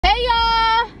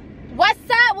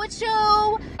with you.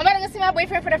 I'm about to go see my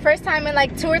boyfriend for the first time in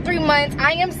like 2 or 3 months.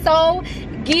 I am so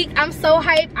geeked. I'm so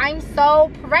hyped. I'm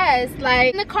so pressed.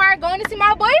 Like in the car going to see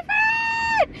my boyfriend.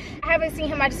 I haven't seen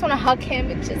him. I just want to hug him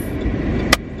and just,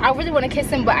 I really want to kiss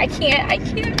him, but I can't.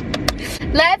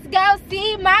 Let's go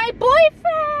see my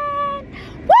boyfriend.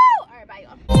 Woo! All right, bye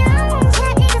y'all.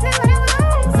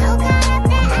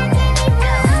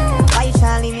 Hey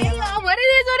y'all, what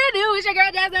it do? It's your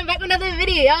girl Jasmine back with another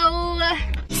video.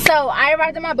 So I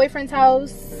arrived at my boyfriend's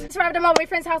house.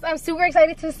 I'm super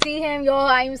excited to see him, y'all.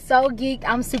 I am so geeked.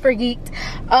 I'm super geeked.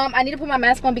 I need to put my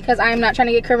mask on because I am not trying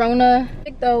to get corona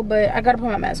though, but I gotta put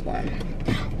my mask on.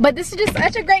 But this is just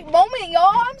such a great moment,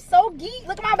 y'all. I'm so geeked.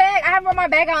 Look at my bag. I haven't brought my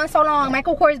bag out in so long.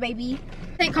 Michael Kors, baby.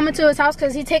 I ain't coming to his house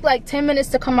because he take like 10 minutes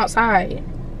to come outside.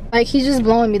 Like he's just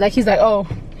blowing me. Like he's like, oh,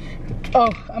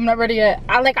 I'm not ready yet.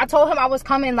 I told him I was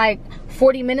coming like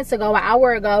 40 minutes ago, an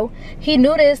hour ago. He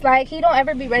knew this. Like he don't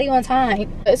ever be ready on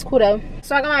time. It's cool though.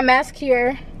 So I got my mask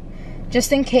here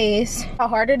just in case. How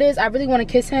hard it is. I really want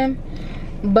to kiss him,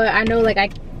 but I know like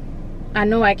I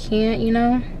know I can't, you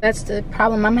know. That's the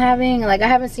problem I'm having. Like I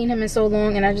haven't seen him in so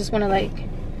long and I just want to like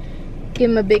give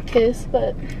him a big kiss,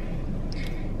 but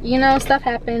you know, stuff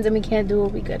happens and we can't do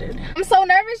what we good at. I'm so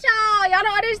nervous, y'all. Y'all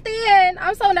don't understand.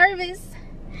 I'm so nervous.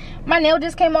 My nail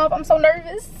just came off. I'm so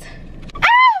nervous. Oh my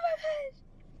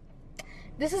gosh.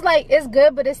 This is like, it's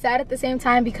good, but it's sad at the same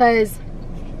time because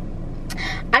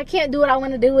I can't do what I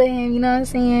want to do with him. You know what I'm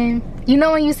saying? You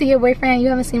know when you see your boyfriend, you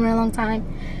haven't seen him in a long time,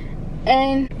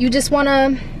 and you just want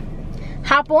to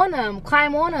hop on him,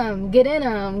 climb on him, get in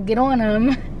him, get on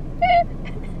him.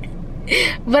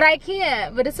 But I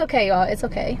can't. But it's okay, y'all. It's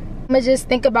okay. I'm going to just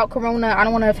think about corona. I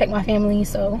don't want to affect my family,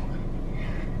 so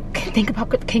think about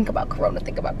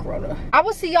corona. I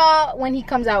will see y'all when he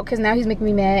comes out because now he's making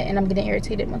me mad and I'm getting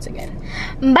irritated once again.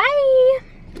 Bye.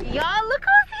 Y'all, look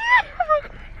who's here.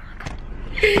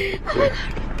 Oh my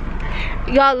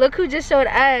god. Y'all, look who just showed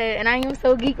up and I am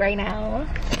so geek right now.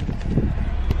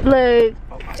 Look.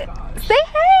 Oh my gosh. Say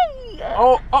hey.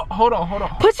 Oh, hold on.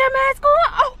 Put your mask on.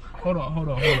 Oh. Hold on.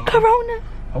 Corona.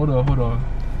 Hold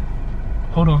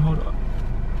on.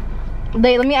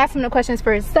 Wait, let me ask him the questions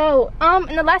first. So,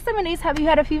 in the last 7 days, have you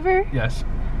had a fever? Yes.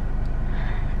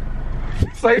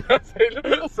 Say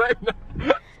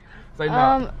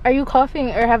no. Are you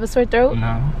coughing or have a sore throat?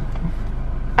 No.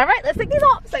 All right, let's take these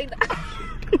off. Say no.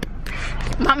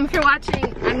 Mom, if you're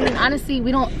watching, I mean, honestly,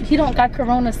 he don't got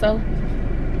corona, so.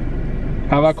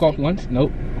 Have I coughed once?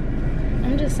 Nope.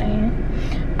 I'm just saying.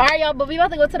 All right, y'all, but we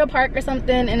about to go to the park or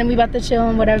something, and then we about to chill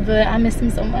and whatever. I miss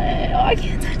him so much. Oh, I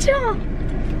can't touch y'all.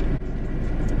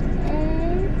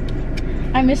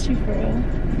 I missed you for real.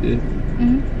 Yeah.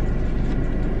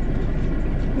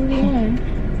 Where we going?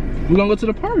 We're gonna go to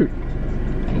the park.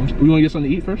 We wanna get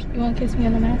something to eat first? You wanna kiss me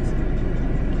on the mask? I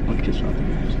wanna kiss you on the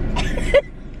mask.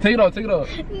 Take it off.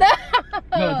 No.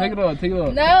 No, take it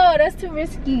off. No, that's too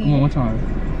risky. Come on, one time.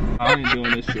 I ain't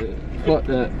doing this shit. Fuck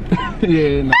that.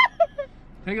 Yeah, no.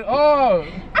 Take it off.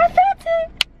 I felt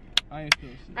it. I ain't feel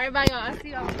shit. Alright, bye y'all. I'll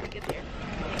see y'all when we get there.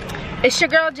 It's your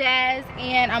girl Jazz,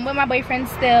 and I'm with my boyfriend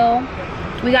still.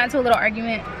 We got into a little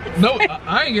argument. No,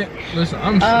 I ain't get. Listen,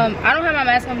 I'm sick. I don't have my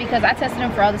mask on because I tested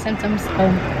him for all the symptoms, so,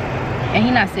 and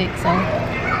he's not sick, so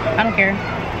I don't care.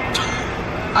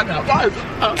 I got vibes.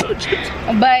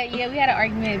 But yeah, we had an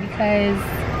argument because.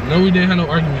 No, we didn't have no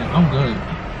argument. I'm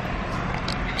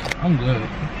good.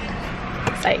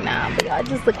 It's like, nah, but y'all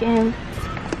just look at him.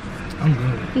 I'm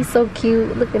good. He's so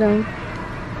cute. Look at him.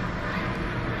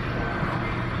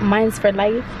 Mine's for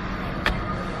life.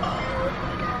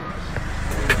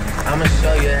 I'ma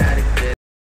show you how to get.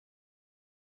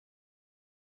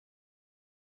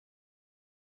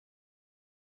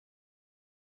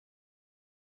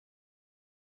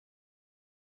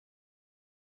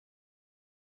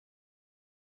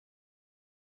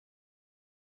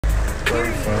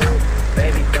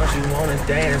 Baby, don't you wanna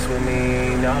dance with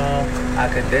me? No, I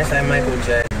could dance like Michael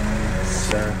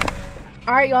Jackson.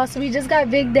 Alright, y'all, so we just got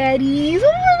Big Daddies.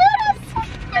 Oh my god, I'm so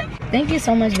good. Thank you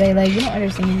so much, babe. Like, you don't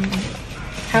understand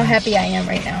how happy I am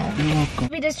right now. You're welcome.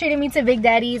 He just treated me to Big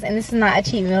Daddies, and this is not a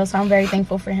cheat meal, so I'm very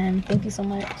thankful for him. Thank you so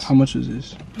much. How much is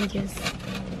this? Thank you.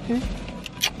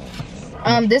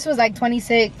 This was like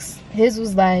 26. His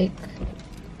was like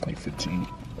 15.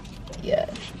 Yeah.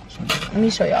 Let me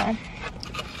show y'all.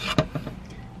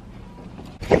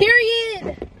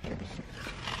 Period.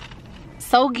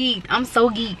 So geeked. I'm so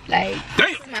geeked. Like,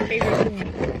 this is my favorite food.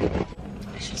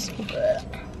 It's just so good.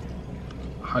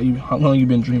 How long you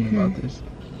been dreaming about this?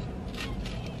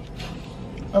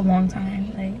 A long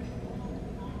time. Like,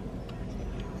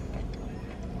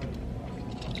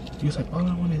 He was like, all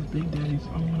I want is Big Daddy's.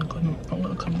 I want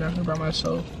to come down here by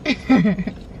myself.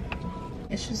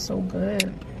 It's just so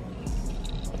good.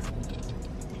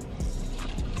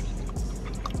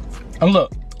 And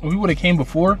look, if we would have came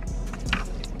before,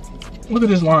 look at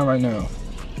this line right now.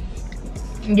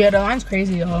 Yeah, the line's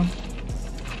crazy, y'all.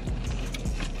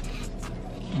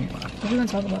 What are we gonna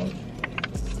talk about?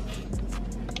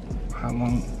 How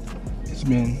long it's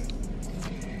been.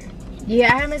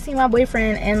 Yeah, I haven't seen my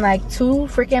boyfriend in like 2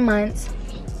 freaking months.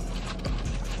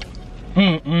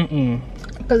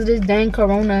 Because of this dang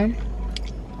corona.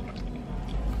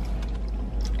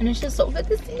 And it's just so good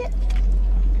to see it.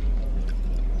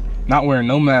 Not wearing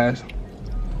no mask.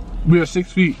 We are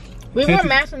 6 feet. We wore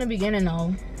masks in the beginning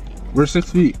though. We're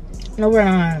 6 feet. No, we're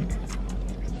not.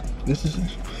 This is.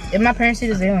 If my parents see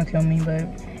this, they gonna kill me, but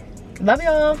love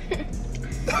y'all.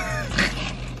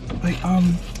 Like,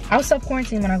 I'll stop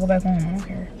quarantine when I go back home. I don't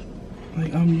care.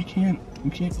 Like, you can't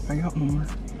go back out no more.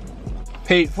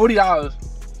 Paid $40.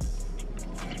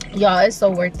 Y'all, it's so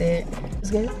worth it.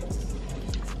 It's good.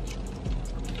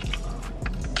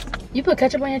 You put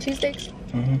ketchup on your cheese sticks?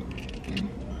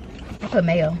 I put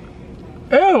mayo.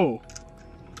 Ew.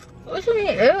 What you mean,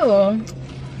 ew?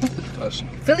 That's disgusting.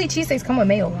 Philly cheesesteaks come with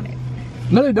mayo on it.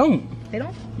 No, they don't. They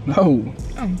don't? No.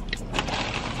 Oh.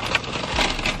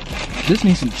 This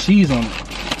needs some cheese on it.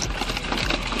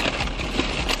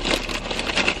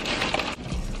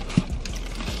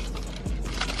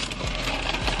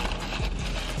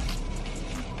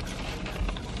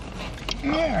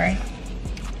 Alright.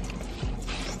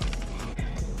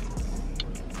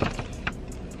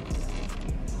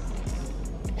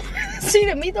 See,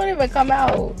 the meat don't even come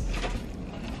out.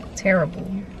 Terrible.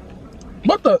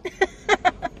 What the?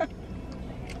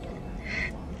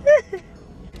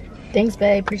 Thanks,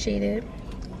 babe. Appreciate it.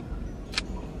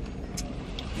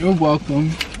 You're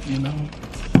welcome. You know.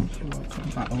 You're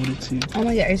welcome. I owed it to you. I'm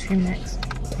gonna get ice cream next.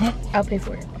 I'll pay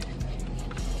for it.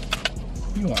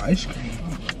 You want ice cream?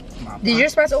 Did your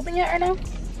spots open yet or no?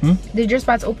 Did your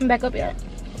spots open back up yet?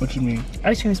 What you mean?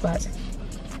 Ice cream spots.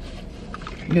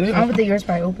 Yeah, I don't think yours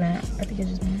probably open. I think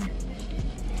it's just mine.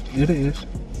 It is.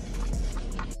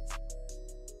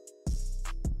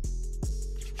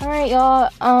 Alright, y'all.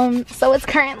 So it's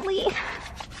currently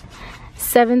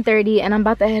 7:30 and I'm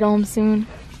about to head home soon.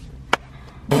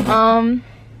 I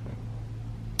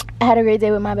had a great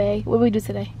day with my bae. What did we do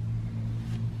today?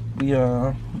 We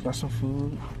got some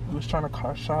food. We was trying to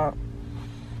car shop,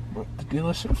 but the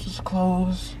dealership was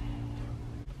closed.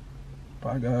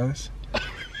 Bye, guys.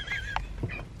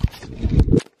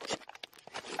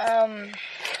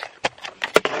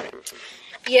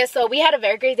 Yeah, so we had a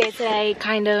very great day today,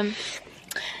 kind of.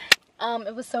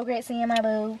 It was so great seeing my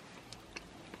boo.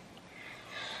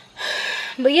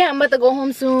 But yeah, I'm about to go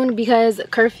home soon because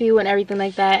curfew and everything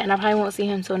like that, and I probably won't see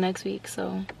him until next week,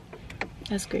 so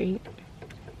that's great.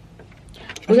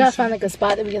 We gotta find like a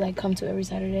spot that we can like come to every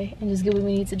Saturday and just get what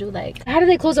we need to do. Like, how do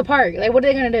they close the park? Like, what are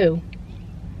they gonna do?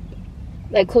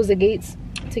 Like, close the gates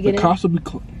to get in? The cops will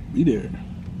be there.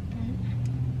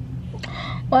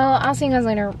 Well, I'll see you guys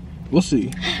later. We'll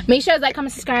see. Make sure to like,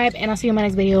 comment, subscribe, and I'll see you in my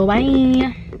next video. Bye.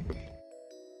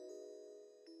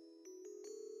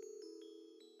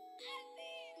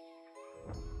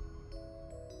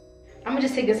 I'm gonna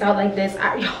just take this out like this.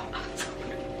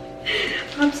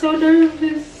 I'm so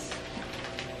nervous.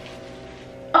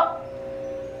 Oh.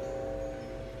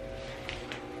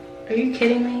 Are you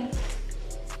kidding me?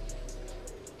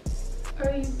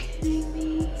 Are you kidding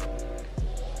me?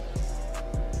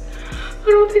 I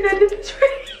don't think I did this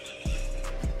right.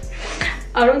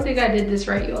 I don't think I did this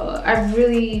right, y'all. I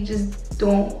really just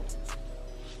don't.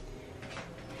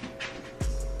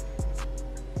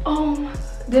 Oh my,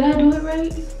 did I do it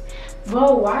right?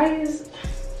 Bro, why is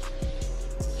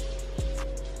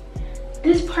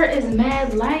this part is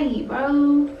mad light,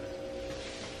 bro?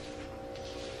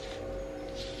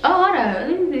 Oh, hold on. Let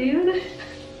me see.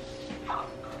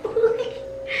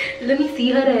 Let me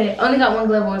see her that. I only got one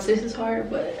glove on, so this is hard,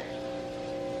 but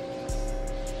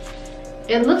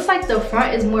it looks like the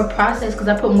front is more processed because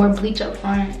I put more bleach up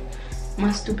front.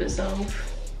 My stupid self.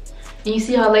 And you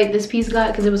see how light this piece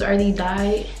got because it was already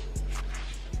dyed.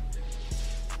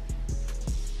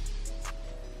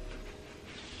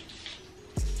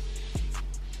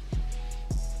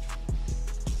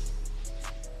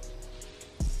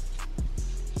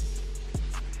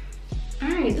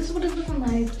 Alright, this is what it's looking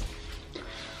like.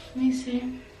 Let me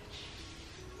see.